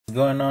What's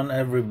going on,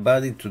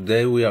 everybody?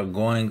 Today we are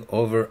going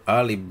over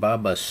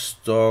Alibaba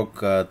stock,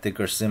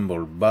 ticker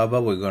symbol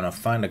BABA. We're gonna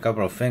find a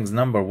couple of things.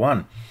 Number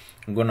one,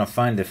 I'm gonna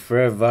find the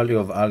fair value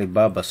of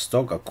Alibaba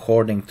stock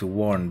according to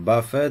Warren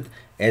Buffett,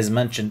 as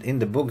mentioned in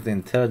the book The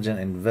Intelligent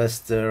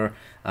Investor,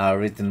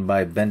 written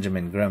by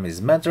Benjamin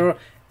Graham's mentor.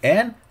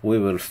 And we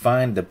will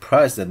find the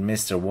price that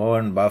Mr.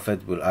 Warren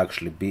Buffett will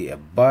actually be a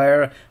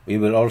buyer. We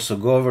will also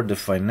go over the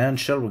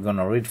financial. We're going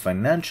to read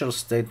financial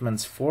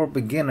statements for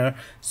beginner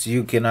so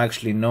you can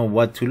actually know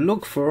what to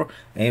look for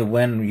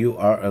when you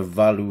are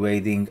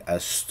evaluating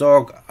a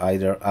stock,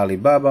 either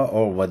Alibaba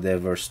or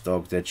whatever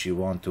stock that you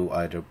want to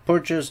either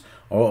purchase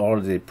or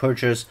already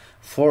purchase.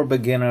 For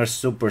beginners,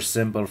 super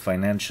simple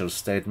financial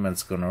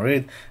statements gonna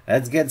read.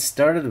 Let's get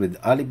started with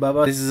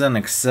Alibaba. This is an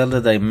Excel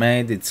that I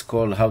made. It's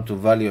called How to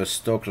Value a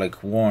Stock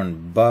Like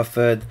Warren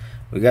Buffett.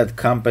 We got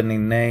company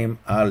name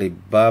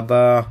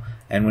Alibaba,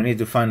 and we need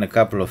to find a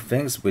couple of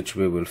things which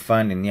we will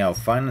find in Yahoo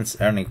Finance: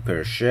 earning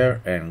per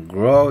share and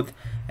growth.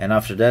 And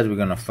after that we're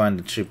gonna find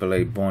the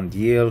AAA bond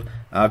yield.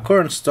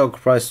 Current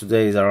stock price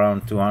today is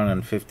around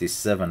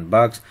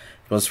 $257.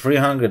 It was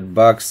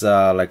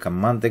 $300 like a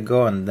month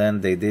ago, and then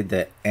they did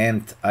the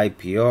Ant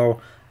IPO.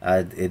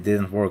 It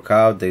didn't work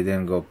out. They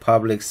didn't go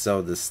public,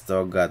 so the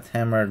stock got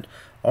hammered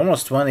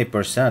almost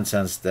 20%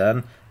 since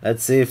then.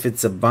 Let's see if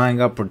it's a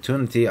buying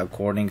opportunity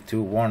according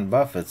to Warren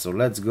Buffett. So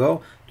let's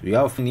go to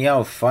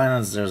Yahoo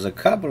Finance. There's a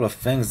couple of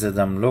things that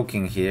I'm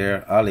looking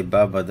here.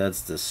 Alibaba, that's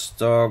the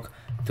stock,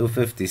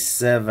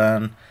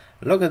 257.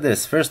 Look at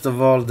this. First of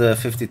all, the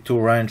 52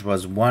 range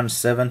was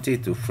 170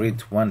 to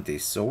 320.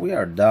 So we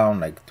are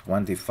down like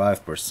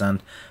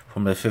 25%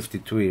 from the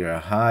 52-year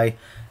high.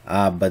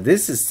 But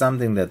this is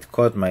something that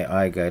caught my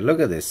eye, guys. Look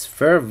at this.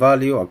 Fair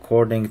value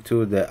according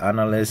to the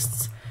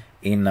analysts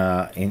in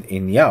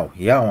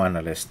Yahoo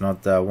analysts,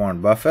 not Warren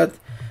Buffett.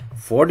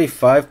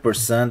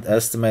 45%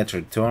 estimate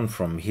return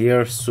from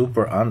here.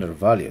 Super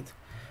undervalued.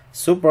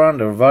 Super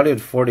undervalued,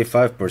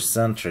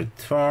 45%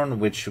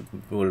 return, which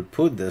will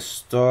put the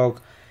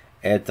stock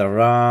at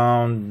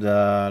around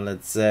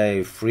let's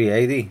say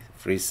 380,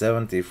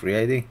 370,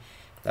 380.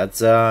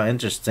 That's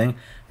interesting.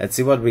 Let's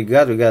see what we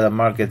got. We got a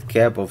market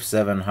cap of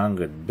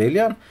 700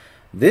 billion.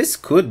 This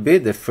could be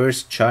the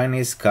first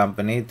Chinese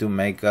company to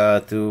make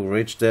to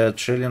reach the $1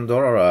 trillion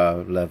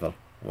level.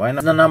 Why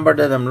not? The number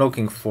that I'm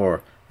looking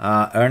for,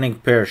 earning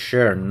per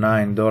share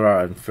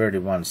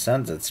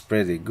 $9.31. That's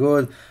pretty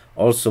good.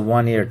 Also,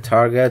 1 year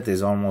target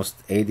is almost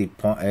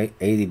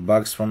 80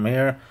 bucks from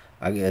here.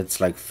 It's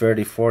like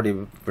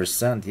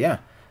 30-40%. Yeah,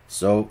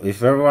 so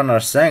if everyone are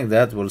saying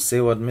that, we'll see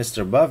what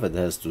Mr. Buffett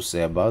has to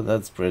say about that.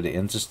 That's pretty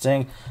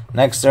interesting.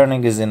 Next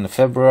earning is in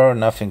February.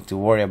 Nothing to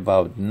worry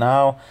about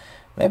now.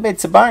 Maybe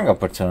it's a buying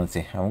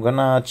opportunity. I'm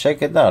gonna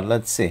check it out.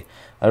 Let's see.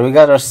 We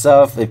got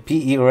ourselves a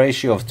PE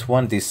ratio of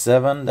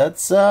 27.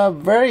 That's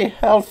very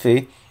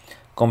healthy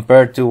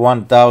compared to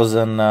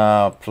 1000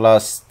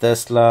 plus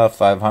Tesla,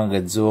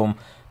 500 Zoom.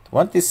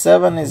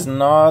 27 is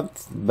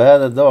not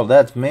bad at all.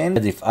 That means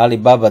that if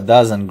Alibaba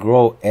doesn't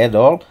grow at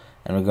all,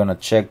 and we're gonna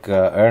check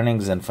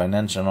earnings and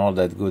financial and all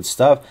that good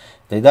stuff,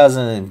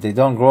 if they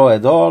don't grow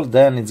at all,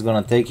 then it's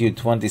gonna take you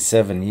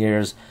 27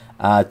 years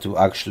to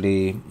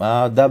actually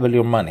double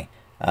your money.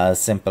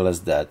 Simple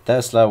as that.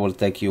 Tesla will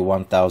take you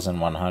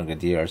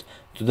 1,100 years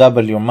to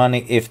double your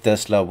money if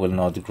Tesla will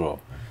not grow.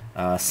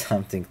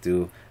 Something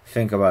to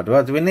think about.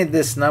 But we need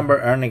this number,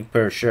 earning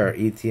per share,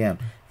 ETM,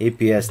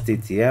 EPS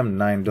TTM,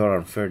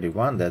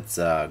 $9.31. That's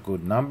a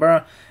good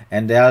number.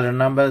 And the other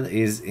number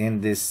is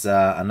in this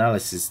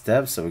analysis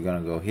tab. So we're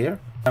gonna go here.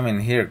 I'm in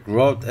here,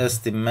 growth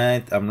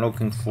estimate. I'm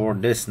looking for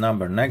this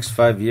number. Next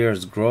 5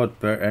 years growth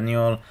per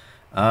annual,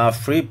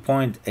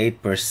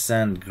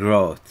 3.8%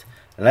 growth.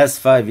 Last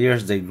 5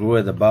 years they grew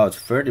at about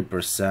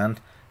 30%.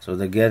 So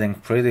they're getting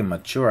pretty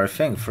mature. I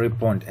think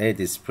 3.8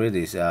 is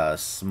pretty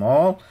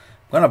small.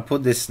 I'm gonna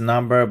put this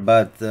number,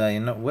 but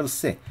we'll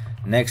see.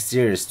 Next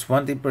year is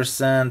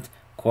 20%,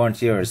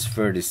 current year is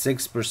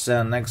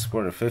 36%, next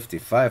quarter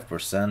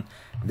 55%,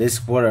 this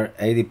quarter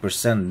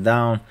 80%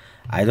 down.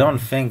 I don't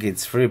think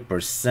it's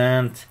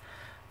 3%.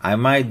 I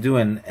might do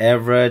an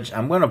average.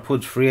 I'm gonna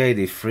put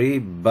 383,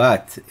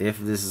 but if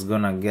this is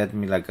gonna get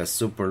me like a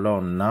super low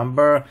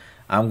number,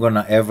 I'm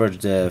gonna average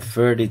the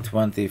 30,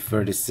 20,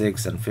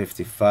 36 and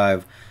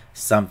 55,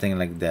 something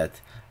like that.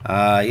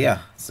 Yeah,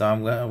 so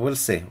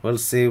we'll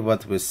see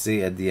what we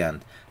see at the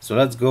end. So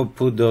let's go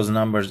put those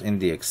numbers in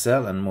the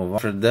Excel and move on.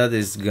 After that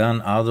is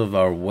gone out of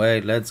our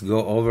way, let's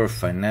go over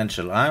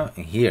financial. I'm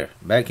here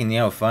back in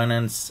Yahoo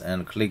Finance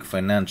and click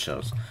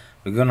financials.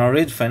 We're gonna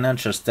read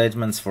financial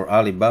statements for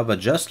Alibaba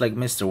just like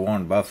Mr.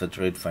 Warren Buffett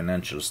read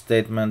financial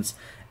statements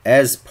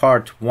as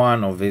part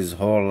one of his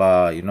whole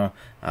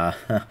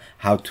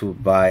how to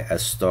buy a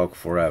stock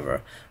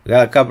forever. We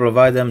got a couple of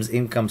items: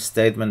 income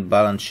statement,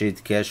 balance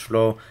sheet, cash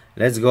flow.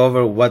 Let's go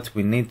over what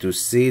we need to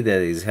see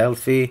that is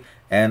healthy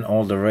and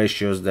all the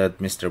ratios that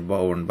Mr.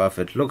 Warren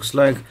Buffett looks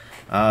like.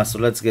 So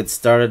let's get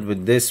started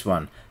with this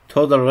one.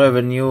 Total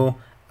revenue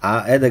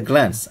At a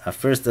glance,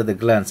 first at a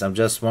glance, I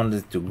just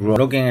wanted to grow.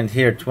 Looking at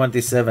here,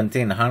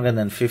 2017,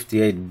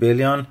 158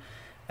 billion.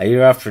 A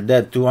year after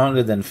that,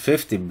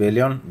 250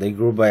 billion. They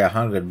grew by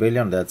 100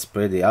 billion. That's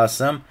pretty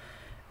awesome.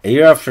 A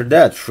year after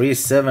that,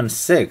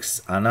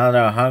 376,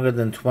 another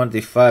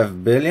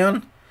 125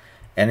 billion.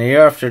 And a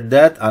year after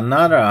that,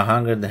 another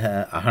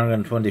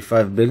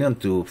 125 billion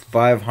to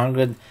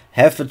 500,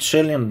 half a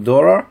trillion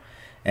dollar.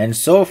 And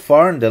so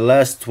far in the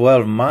last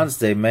 12 months,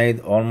 they made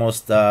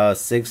almost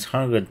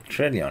 600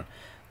 trillion.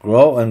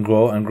 Grow and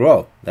grow and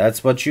grow.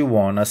 That's what you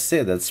want to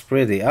see. That's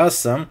pretty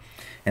awesome.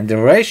 And the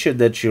ratio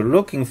that you're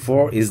looking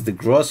for is the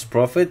gross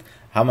profit,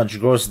 how much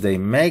gross they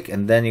make,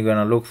 and then you're going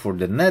to look for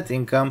the net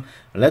income.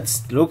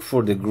 Let's look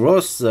for the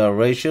gross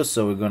ratio.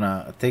 So we're going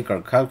to take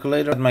our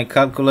calculator. Get my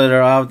calculator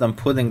out. I'm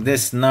putting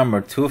this number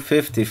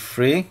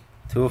 263,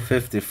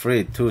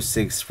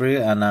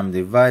 and I'm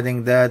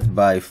dividing that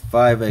by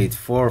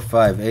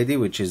 580,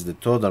 which is the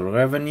total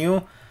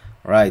revenue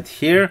right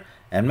here.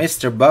 And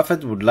Mr.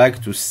 Buffett would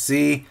like to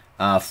see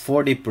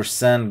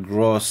 40%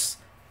 gross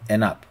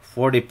and up.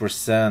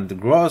 40%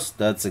 gross,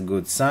 that's a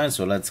good sign.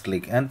 So let's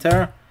click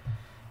enter.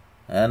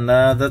 And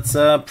that's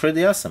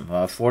pretty awesome.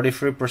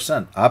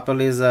 43%. Apple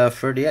is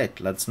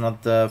 38. Let's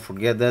not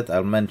forget that.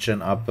 I'll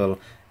mention Apple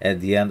at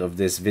the end of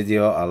this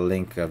video. I'll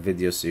link a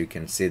video so you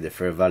can see the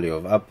fair value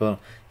of Apple.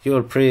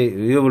 You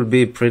will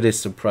be pretty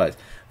surprised.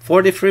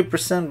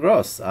 43%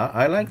 gross.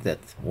 I like that.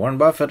 Warren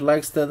Buffett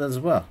likes that as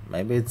well.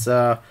 Maybe it's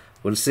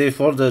we'll see if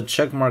all the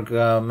check mark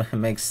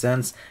makes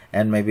sense,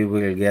 and maybe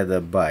we'll get a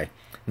buy.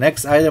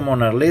 Next item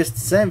on our list,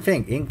 same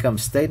thing, income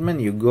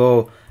statement. You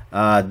go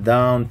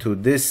down to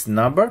this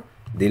number,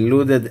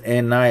 diluted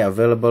NI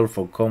available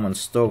for common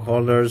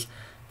stockholders.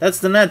 That's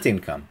the net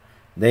income.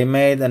 They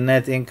made a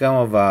net income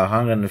of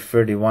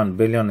 131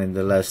 billion in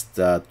the last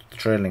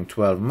trailing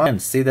 12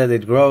 months. See that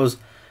it grows.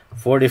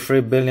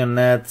 43 billion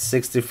net,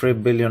 63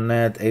 billion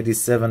net,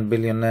 87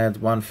 billion net,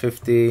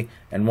 150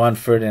 and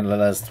 130 in the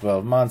last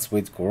 12 months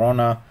with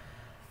Corona.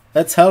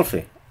 That's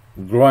healthy.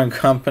 Growing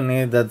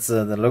company. That's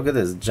look at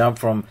this, jump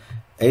from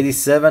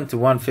 87 to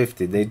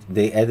 150.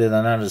 They added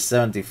another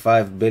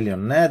 75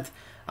 billion net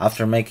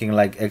after making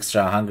like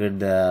extra 100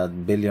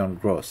 billion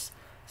gross.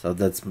 So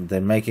they're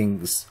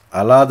making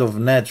a lot of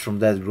net from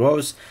that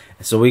gross.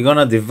 So we're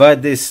gonna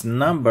divide this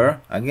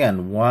number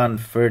again,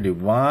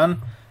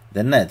 131,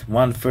 the net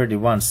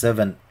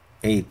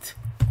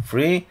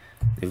 131,783,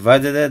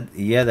 divided it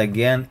yet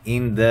again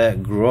in the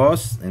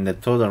gross, in the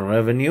total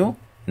revenue.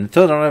 In the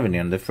total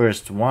revenue, in the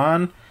first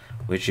one,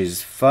 which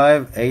is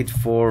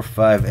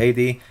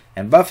 584,580,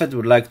 and Buffett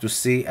would like to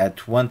see a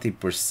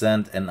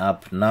 20% and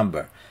up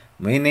number,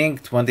 meaning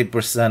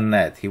 20%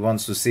 net. He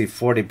wants to see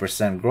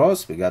 40%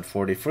 gross. We got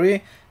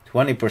 43,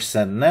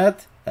 20%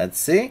 net. Let's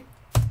see,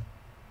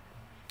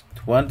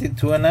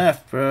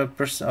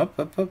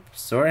 22.5%.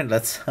 Sorry,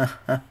 let's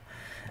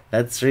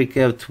let's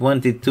recap.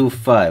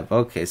 22.5.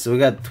 Okay, so we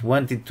got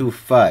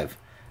 22.5,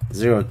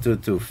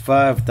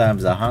 0225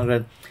 times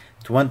 100,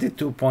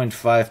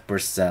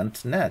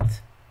 22.5%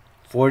 net.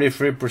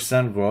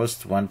 43% gross,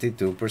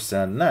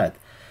 22% net.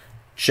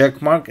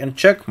 Check mark and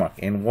check mark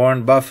in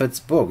Warren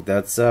Buffett's book.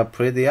 That's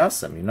pretty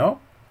awesome, you know.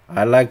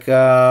 I like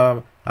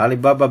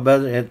Alibaba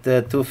better at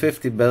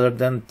 250 better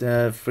than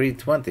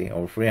 320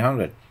 or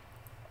 300.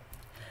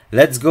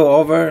 Let's go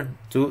over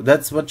to,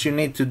 that's what you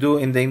need to do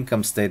in the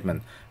income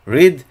statement.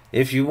 Read,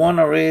 if you want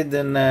to read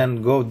and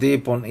then go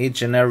deep on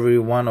each and every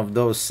one of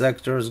those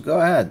sectors,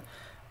 go ahead.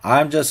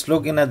 I'm just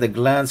looking at the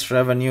glance.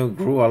 Revenue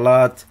grew a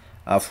lot.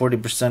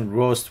 40%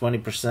 gross,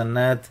 20%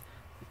 net.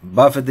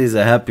 Buffett is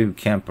a happy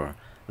camper.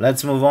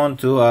 Let's move on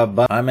to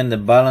I'm in the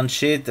balance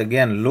sheet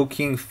again,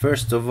 looking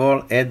first of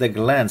all at the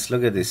glance.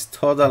 Look at this,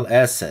 total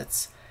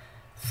assets,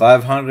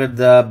 500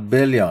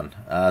 billion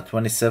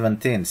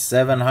 2017,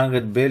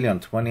 700 billion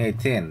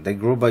 2018. They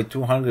grew by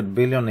 200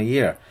 billion a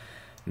year.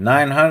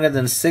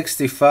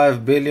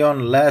 965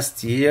 billion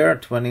last year,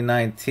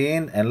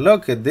 2019, and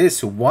look at this,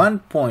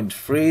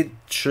 1.3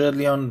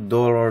 trillion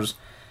dollars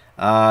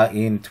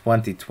in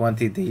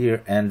 2020. The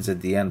year ends at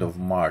the end of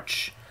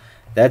March.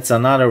 That's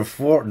another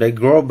 4. They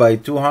grow by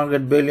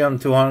 200 billion,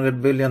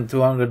 200 billion,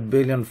 200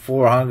 billion,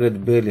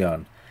 400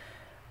 billion.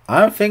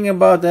 I'm thinking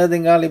about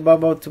adding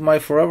Alibaba to my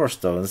forever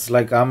store. It's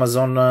like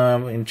Amazon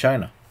in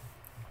China.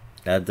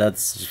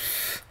 Let's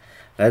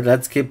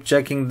keep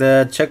checking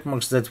the check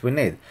marks that we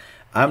need.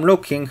 I'm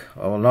looking,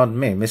 oh not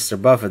me, Mr.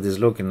 Buffett is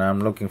looking, I'm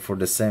looking for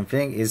the same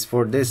thing, is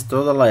for this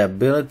total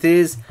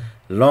liabilities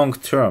long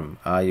term.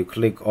 You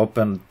click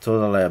open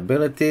total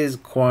liabilities,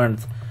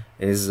 current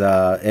is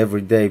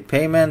everyday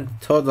payment,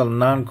 total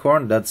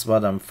non-current, that's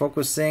what I'm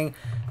focusing,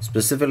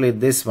 specifically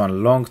this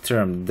one,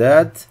 long-term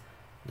debt.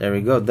 There we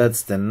go,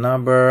 that's the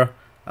number.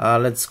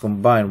 Let's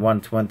combine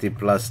 120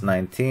 plus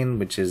 19,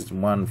 which is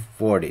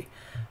 140.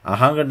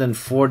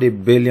 140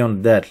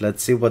 billion debt.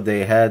 Let's see what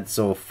they had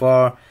so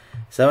far.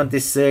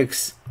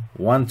 76,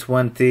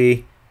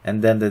 120,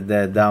 and then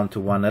they're down to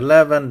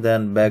 111,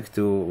 then back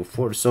to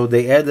 4. So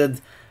they added,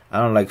 I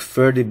don't know, like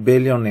 30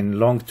 billion in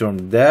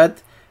long-term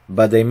debt,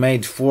 but they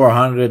made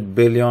 400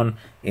 billion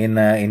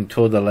in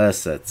total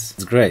assets.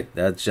 It's great.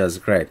 That's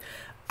just great.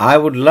 I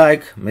would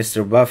like,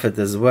 Mr. Buffett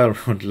as well,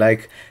 would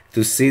like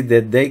to see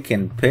that they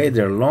can pay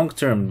their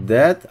long-term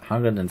debt,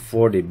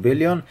 140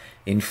 billion,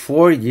 in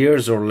 4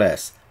 years or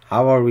less.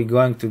 How are we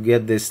going to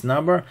get this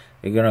number?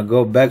 We're going to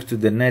go back to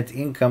the net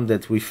income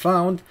that we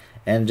found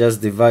and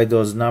just divide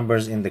those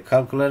numbers in the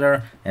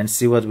calculator and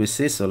see what we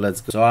see. So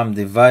let's go. So I'm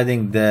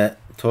dividing the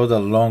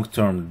total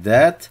long-term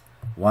debt,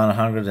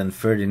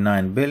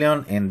 139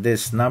 billion, in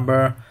this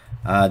number,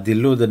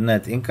 diluted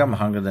net income,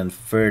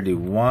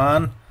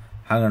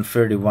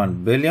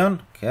 131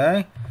 billion.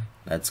 Okay,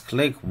 let's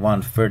click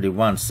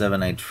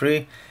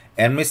 131,783.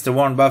 And Mr.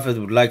 Warren Buffett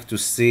would like to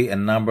see a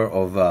number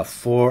of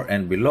 4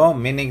 and below,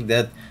 meaning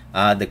that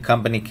the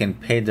company can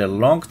pay their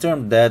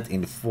long-term debt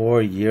in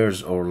 4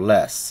 years or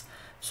less.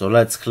 So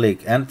let's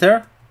click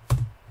enter.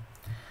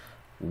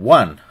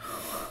 1.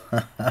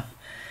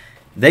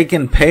 They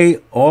can pay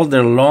all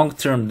their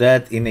long-term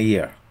debt in a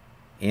year.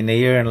 In a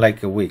year and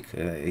like a week.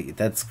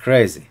 That's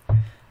crazy.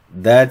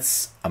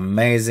 That's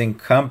amazing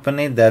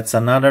company. That's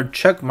another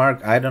check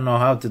mark. I don't know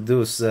how to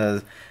do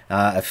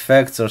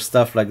effects or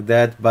stuff like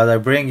that, but I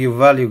bring you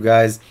value,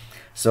 guys.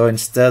 So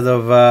instead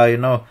of you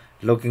know,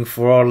 looking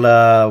for all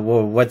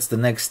what's the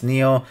next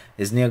Neo,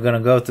 is Neo gonna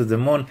go to the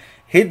moon,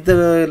 hit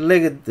the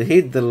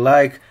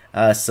like,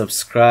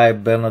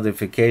 subscribe, bell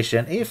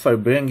notification if I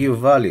bring you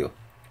value.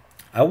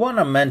 I want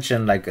to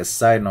mention, like a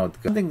side note,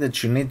 something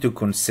that you need to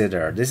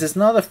consider. This is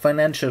not a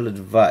financial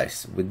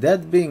advice. With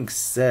that being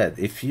said,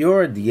 if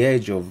you're at the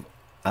age of,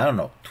 I don't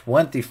know,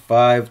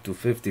 25 to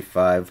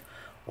 55,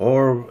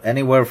 or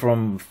anywhere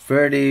from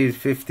 30,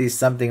 50,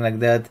 something like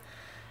that,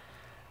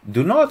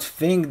 do not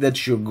think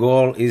that your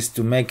goal is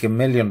to make $1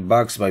 million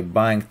by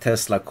buying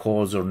Tesla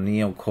calls or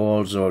Neo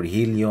calls or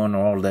Helion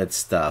or all that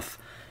stuff.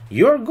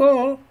 Your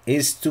goal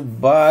is to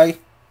buy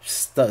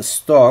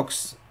stock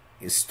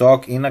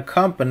in a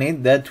company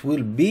that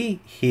will be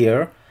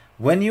here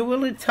when you will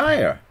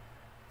retire.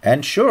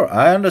 And sure,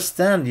 I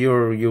understand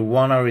you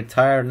want to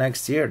retire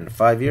next year,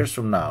 5 years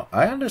from now.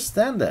 I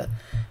understand that.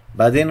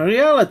 But in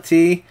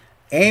reality,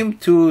 aim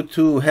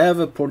to have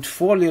a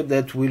portfolio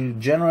that will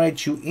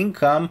generate you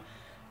income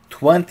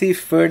 20,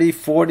 30,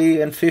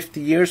 40, and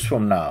 50 years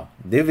from now.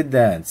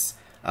 Dividends,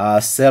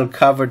 sell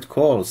covered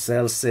calls,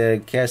 sell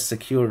cash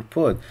secured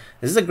put.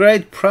 This is a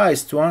great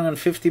price,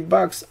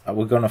 $250.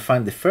 We're going to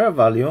find the fair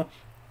value.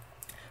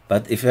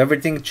 But if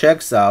everything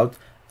checks out,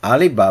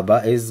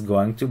 Alibaba is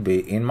going to be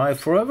in my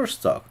forever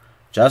stock.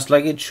 Just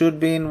like it should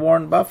be in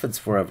Warren Buffett's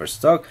forever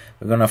stock.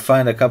 We're going to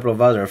find a couple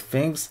of other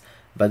things.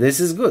 But this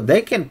is good.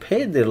 They can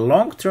pay their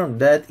long-term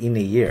debt in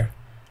a year.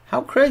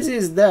 How crazy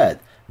is that?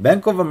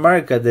 Bank of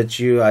America, that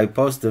I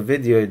posted a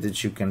video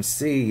that you can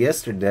see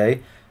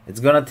yesterday,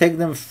 it's going to take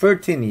them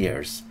 13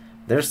 years.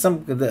 There's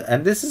some,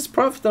 and this is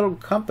profitable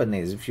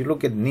companies. If you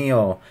look at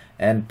Neo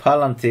and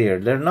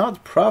Palantir, they're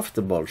not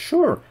profitable.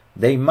 Sure,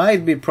 they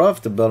might be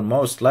profitable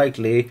most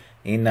likely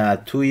in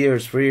 2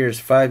 years, 3 years,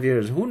 5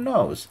 years, who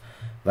knows.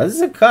 But this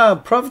is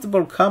a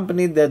profitable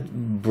company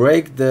that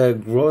break the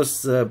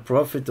gross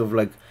profit of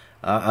like,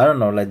 I don't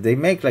know, like they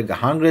make like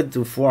 100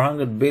 to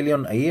 400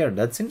 billion a year.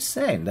 That's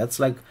insane. That's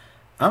like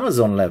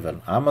Amazon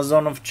level,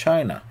 Amazon of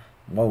China.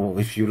 Well,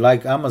 if you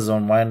like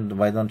Amazon,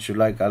 why don't you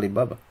like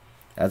Alibaba?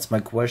 That's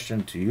my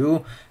question to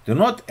you. Do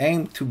not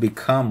aim to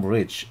become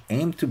rich.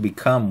 Aim to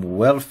become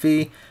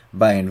wealthy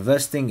by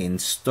investing in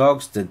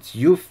stocks that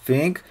you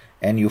think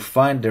and you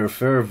find their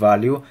fair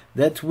value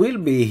that will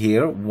be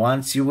here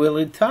once you will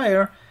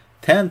retire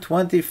 10,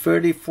 20,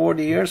 30,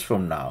 40 years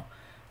from now.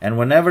 And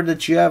whenever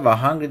that you have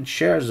 100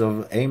 shares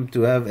of, aim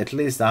to have at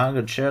least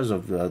 100 shares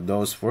of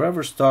those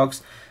forever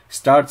stocks,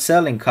 start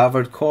selling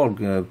covered call,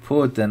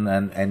 put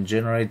and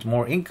generate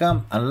more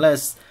income.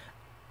 Unless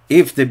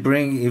if they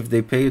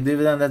pay you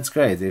dividend, that's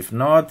great. If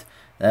not,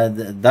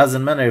 it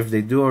doesn't matter if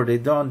they do or they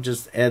don't,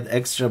 just add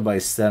extra by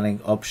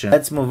selling options.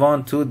 Let's move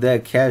on to the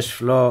cash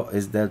flow,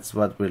 that's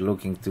what we're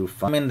looking to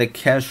find. I'm in the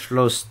cash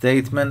flow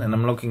statement and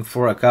I'm looking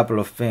for a couple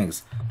of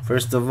things.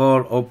 First of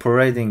all,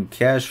 operating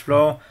cash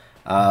flow,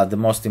 the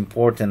most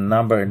important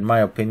number in my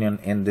opinion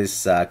in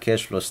this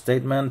cash flow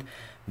statement.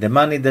 The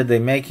money that they're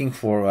making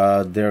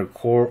for their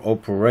core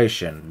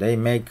operation. They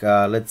make,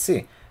 let's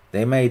see,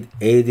 they made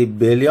 80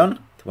 billion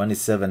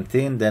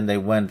 2017, then they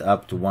went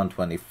up to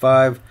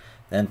 125,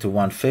 then to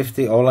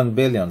 150, all in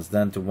billions,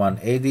 then to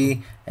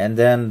 180, and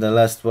then the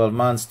last 12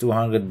 months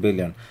 200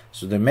 billion.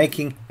 So they're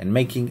making and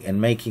making and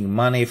making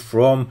money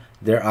from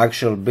their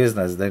actual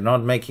business. They're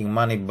not making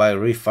money by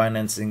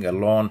refinancing a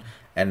loan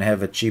and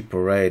have a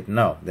cheaper rate.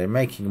 No, they're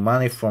making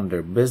money from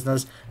their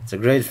business. It's a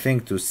great thing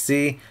to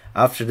see.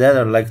 After that,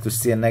 I'd like to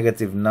see a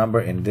negative number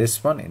in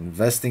this one,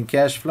 investing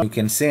cash flow. You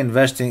can see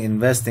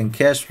investing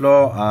cash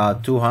flow,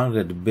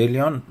 200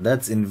 billion.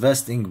 That's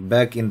investing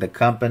back in the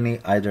company,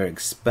 either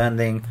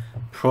expanding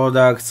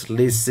products,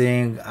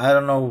 leasing, I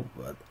don't know,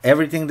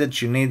 everything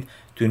that you need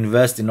to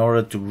invest in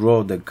order to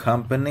grow the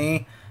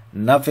company.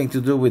 Nothing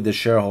to do with the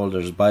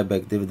shareholders,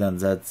 buyback,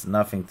 dividends, that's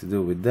nothing to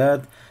do with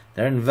that.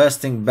 They're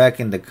investing back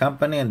in the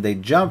company, and they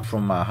jumped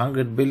from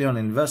 100 billion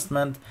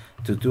investment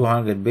to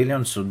 200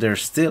 billion, so they're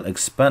still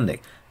expanding.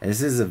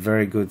 This is a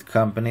very good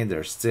company.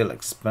 They're still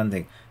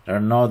expanding. They're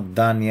not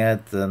done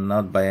yet,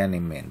 not by any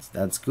means.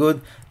 That's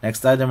good.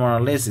 Next item on our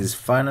list is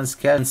finance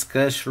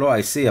cash flow.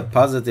 I see a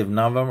positive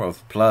number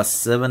of plus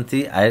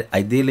 70.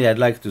 Ideally, I'd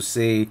like to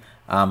see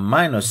a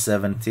minus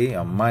 70,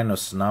 a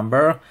minus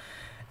number.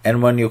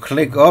 And when you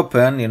click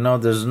open, you know,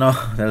 there's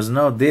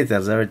no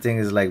details. Everything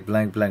is like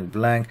blank, blank,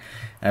 blank.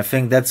 I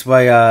think that's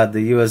why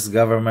the US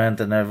government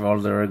and all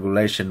the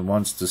regulation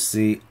wants to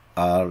see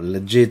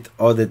legit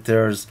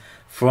auditors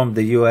from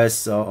the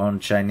US on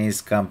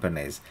Chinese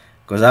companies.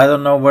 Because I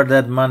don't know where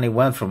that money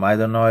went from. I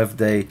don't know if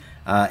they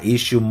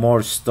issue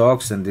more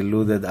stocks and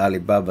diluted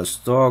Alibaba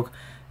stock.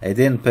 They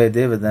didn't pay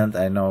dividend,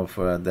 I know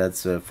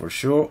that's for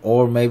sure.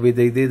 Or maybe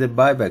they did a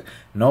buyback.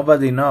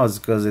 Nobody knows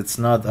because it's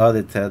not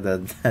audited.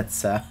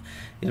 That's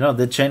you know,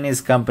 the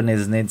Chinese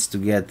companies needs to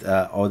get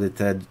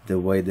audited the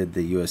way that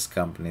the US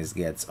companies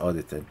gets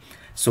audited.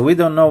 So we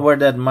don't know where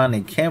that money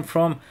came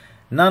from.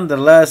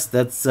 Nonetheless,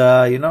 that's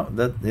you know,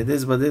 that it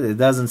is what it is. It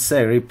doesn't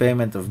say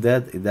repayment of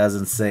debt. It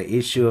doesn't say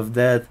issue of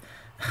debt.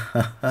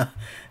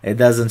 It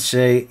doesn't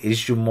say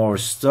issue more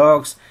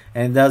stocks,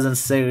 and it doesn't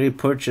say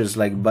repurchase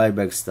like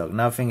buyback stock.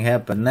 Nothing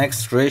happened.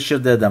 Next ratio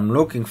that I'm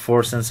looking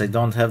for, since I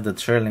don't have the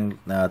trailing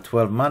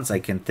 12 months, I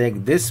can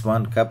take this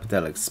one,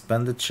 capital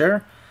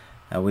expenditure,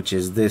 which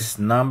is this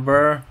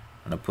number.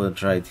 I'm gonna put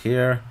it right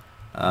here,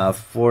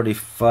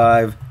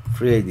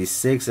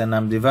 45,386, and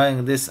I'm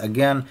dividing this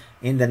again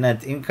in the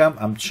net income.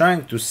 I'm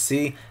trying to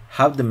see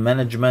how the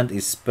management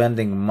is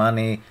spending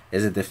money.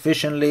 Is it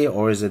efficiently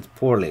or is it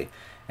poorly?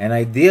 And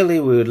ideally,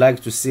 we would like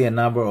to see a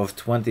number of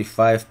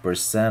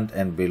 25%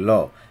 and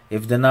below.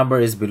 If the number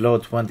is below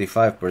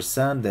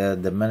 25%,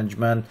 the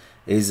management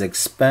is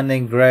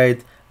expanding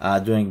great,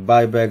 doing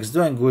buybacks,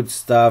 doing good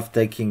stuff,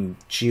 taking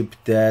cheap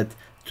debt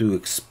to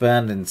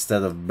expand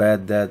instead of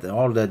bad debt,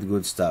 all that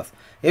good stuff.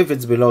 If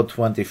it's below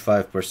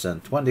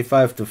 25%,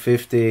 25 to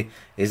 50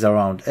 is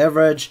around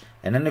average,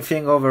 and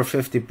anything over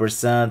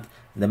 50%,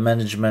 the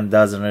management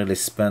doesn't really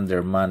spend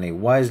their money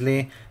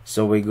wisely.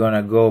 So we're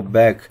gonna go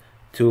back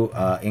to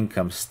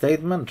income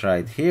statement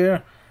right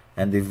here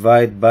and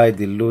divide by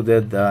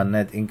diluted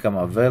net income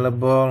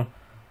available,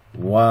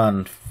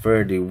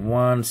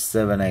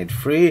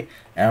 131,783,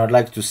 and I would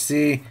like to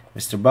see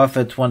Mr.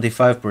 Buffett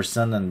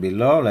 25% and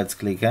below. Let's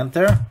click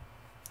enter.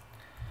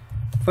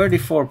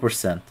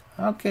 34%.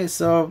 Okay,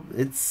 so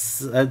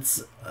it's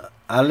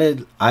a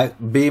little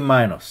B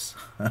minus.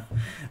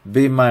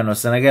 B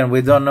minus, and again,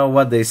 we don't know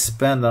what they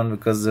spend on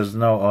because there's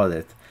no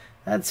audit.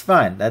 That's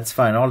fine, that's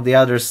fine. All the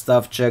other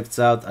stuff checks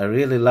out. I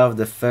really love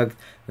the fact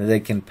that they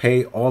can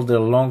pay all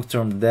their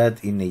long-term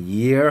debt in a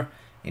year,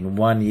 in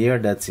 1 year.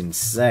 That's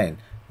insane.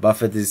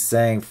 Buffett is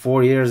saying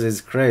 4 years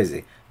is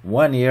crazy.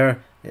 1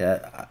 year,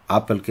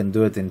 Apple can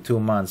do it in 2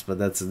 months, but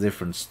that's a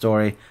different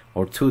story.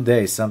 Or 2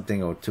 days,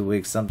 something, or 2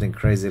 weeks, something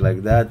crazy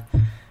like that.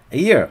 A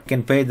year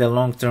can pay the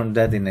long-term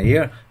debt in a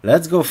year.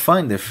 Let's go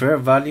find the fair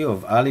value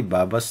of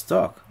Alibaba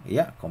stock.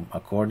 Yeah,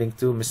 according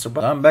to Mr.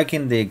 Buffett. I'm back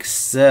in the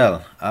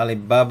Excel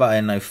Alibaba,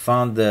 and I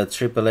found the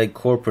AAA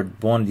corporate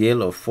bond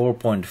yield of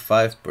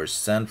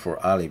 4.5% for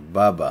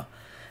Alibaba.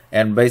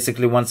 And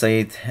basically, once I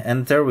hit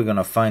enter, we're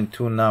gonna find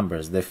two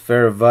numbers: the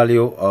fair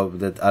value of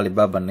that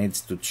Alibaba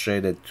needs to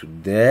trade it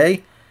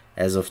today,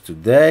 as of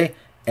today,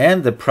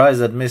 and the price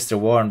that Mr.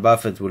 Warren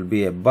Buffett will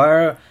be a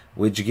buyer,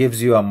 which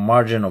gives you a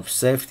margin of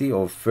safety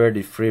of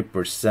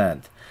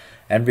 33%.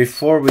 And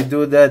before we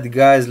do that,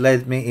 guys,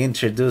 let me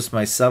introduce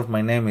myself.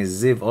 My name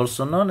is Ziv,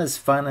 also known as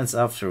Finance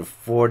After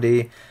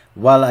 40.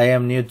 While I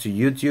am new to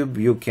YouTube,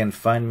 you can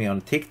find me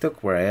on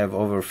TikTok, where I have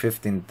over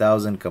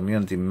 15,000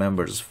 community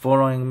members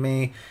following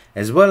me,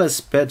 as well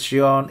as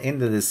Patreon in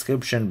the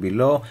description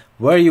below,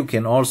 where you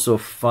can also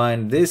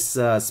find this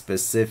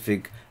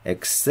specific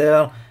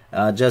Excel.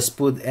 Just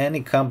put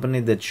any company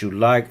that you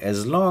like,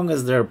 as long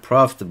as they're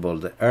profitable.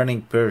 The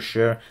earning per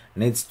share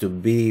needs to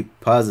be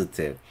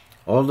positive.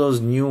 All those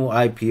new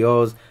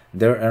IPOs,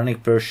 their earning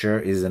per share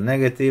is a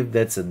negative.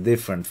 That's a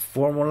different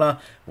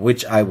formula,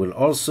 which I will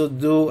also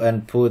do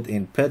and put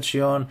in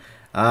Patreon.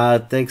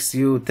 Takes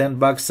you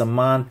 $10 a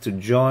month to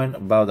join,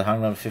 about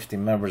 150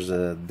 members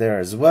there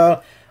as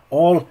well.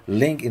 All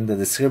link in the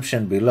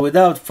description below.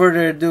 Without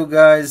further ado,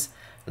 guys,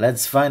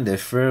 let's find the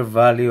fair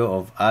value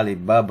of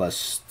Alibaba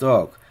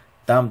stock.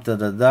 Dum da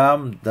da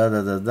dum da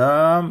da da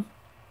dum.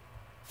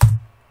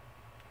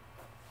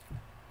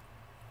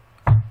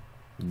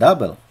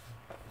 Double.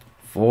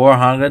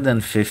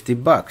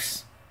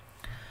 $450.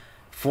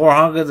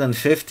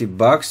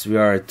 $450. We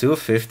are at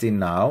 250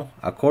 now.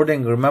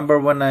 According, remember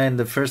when I in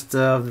the first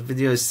of the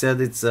video said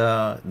it's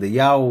the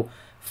Yahoo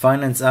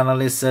finance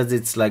analyst says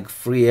it's like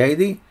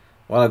 380.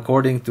 Well,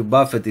 according to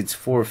Buffett, it's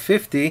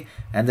 450,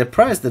 and the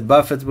price that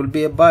Buffett will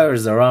be a buyer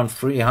is around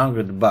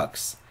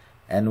 $300,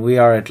 and we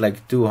are at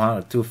like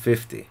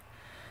 250.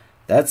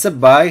 That's a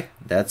buy.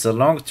 That's a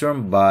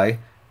long-term buy.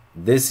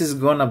 This is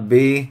gonna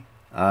be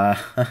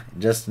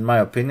just in my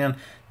opinion,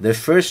 the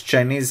first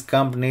Chinese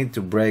company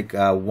to break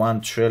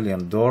 $1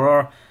 trillion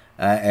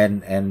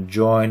and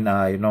join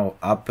you know,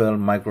 Apple,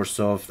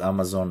 Microsoft,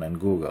 Amazon, and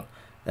Google.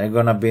 They're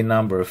gonna be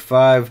number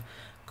 5.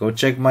 Go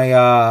check my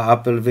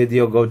Apple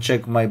video, go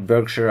check my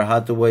Berkshire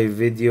Hathaway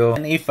video.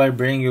 And if I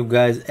bring you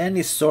guys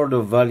any sort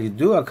of value,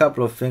 do a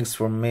couple of things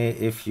for me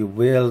if you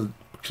will.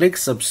 Click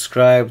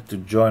subscribe to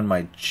join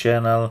my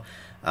channel.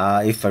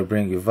 If I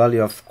bring you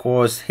value, of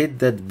course, hit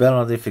that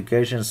bell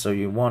notification so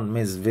you won't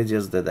miss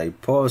videos that I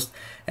post.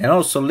 And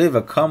also leave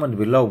a comment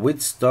below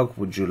which stock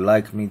would you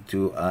like me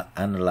to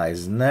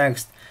analyze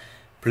next.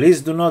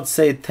 Please do not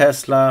say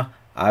Tesla.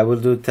 I will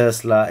do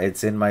Tesla.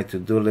 It's in my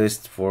to-do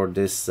list for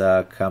this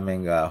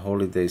coming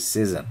holiday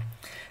season.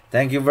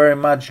 Thank you very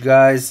much,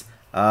 guys.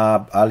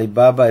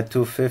 Alibaba at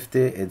 250.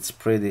 It's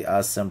pretty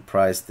awesome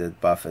price that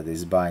Buffett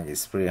is buying.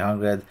 It's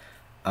 300.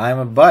 I'm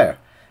a buyer.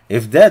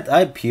 If that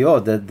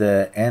IPO, that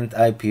the end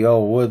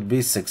IPO would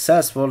be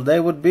successful, they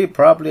would be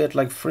probably at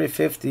like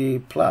 350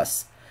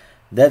 plus.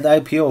 That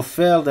IPO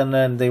failed and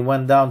then they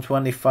went down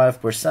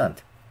 25%.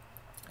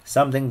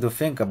 Something to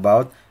think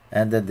about,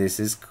 and that this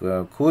is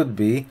could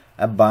be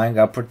a buying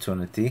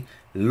opportunity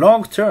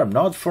long term,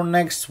 not for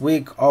next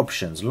week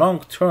options, long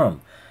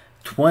term,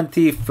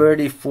 20,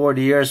 30,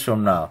 40 years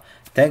from now.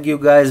 Thank you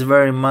guys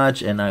very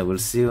much, and I will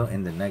see you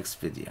in the next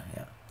video.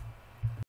 Yeah.